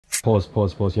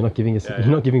Pause. You're not giving you're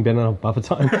not giving Ben enough buffer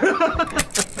time.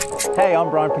 Hey, I'm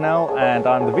Purnell and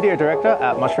I'm the video director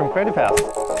at Mushroom Creative House.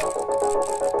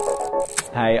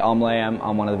 Hey, I'm Liam.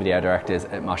 I'm one of the video directors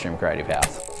at Mushroom Creative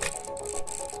House.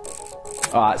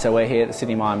 Alright, so we're here at the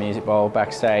Sidney Myer Music Bowl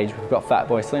backstage. We've got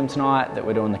Fatboy Slim tonight that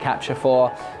we're doing the capture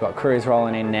for. We've got crews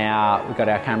rolling in now. We've got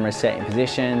our cameras set in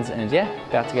positions and yeah,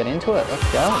 about to get into it.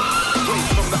 Let's go.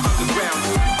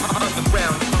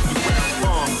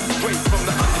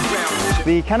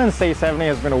 The Canon C70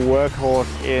 has been a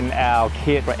workhorse in our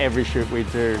kit for every shoot we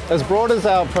do. As broad as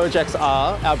our projects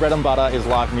are, our bread and butter is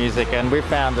live music, and we've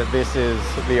found that this is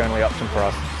the only option for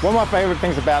us. One of my favorite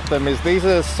things about them is these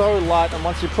are so light, and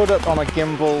once you put it on a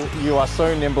gimbal, you are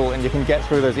so nimble and you can get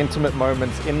through those intimate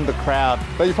moments in the crowd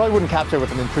that you probably wouldn't capture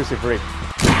with an intrusive rig.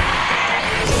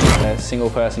 A single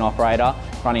person operator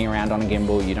running around on a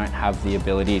gimbal, you don't have the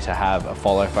ability to have a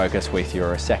follow focus with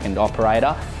your second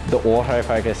operator. The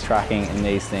autofocus tracking in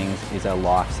these things is a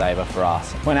lifesaver for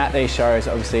us. When at these shows,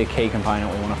 obviously a key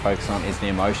component we want to focus on is the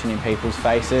emotion in people's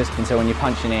faces. And so when you're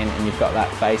punching in and you've got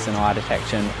that face and eye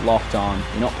detection locked on,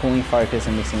 you're not pulling focus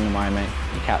and missing the moment,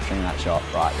 you're capturing that shot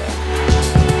right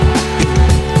there.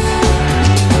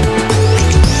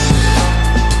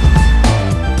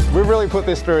 We really put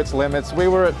this through its limits. We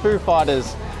were at Foo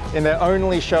Fighters in their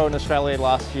only show in Australia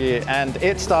last year, and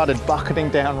it started bucketing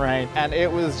down rain, and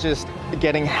it was just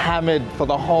getting hammered for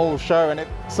the whole show, and it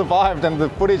survived, and the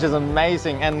footage is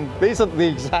amazing. And these are the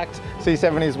exact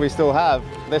C70s we still have.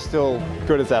 They're still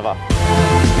good as ever.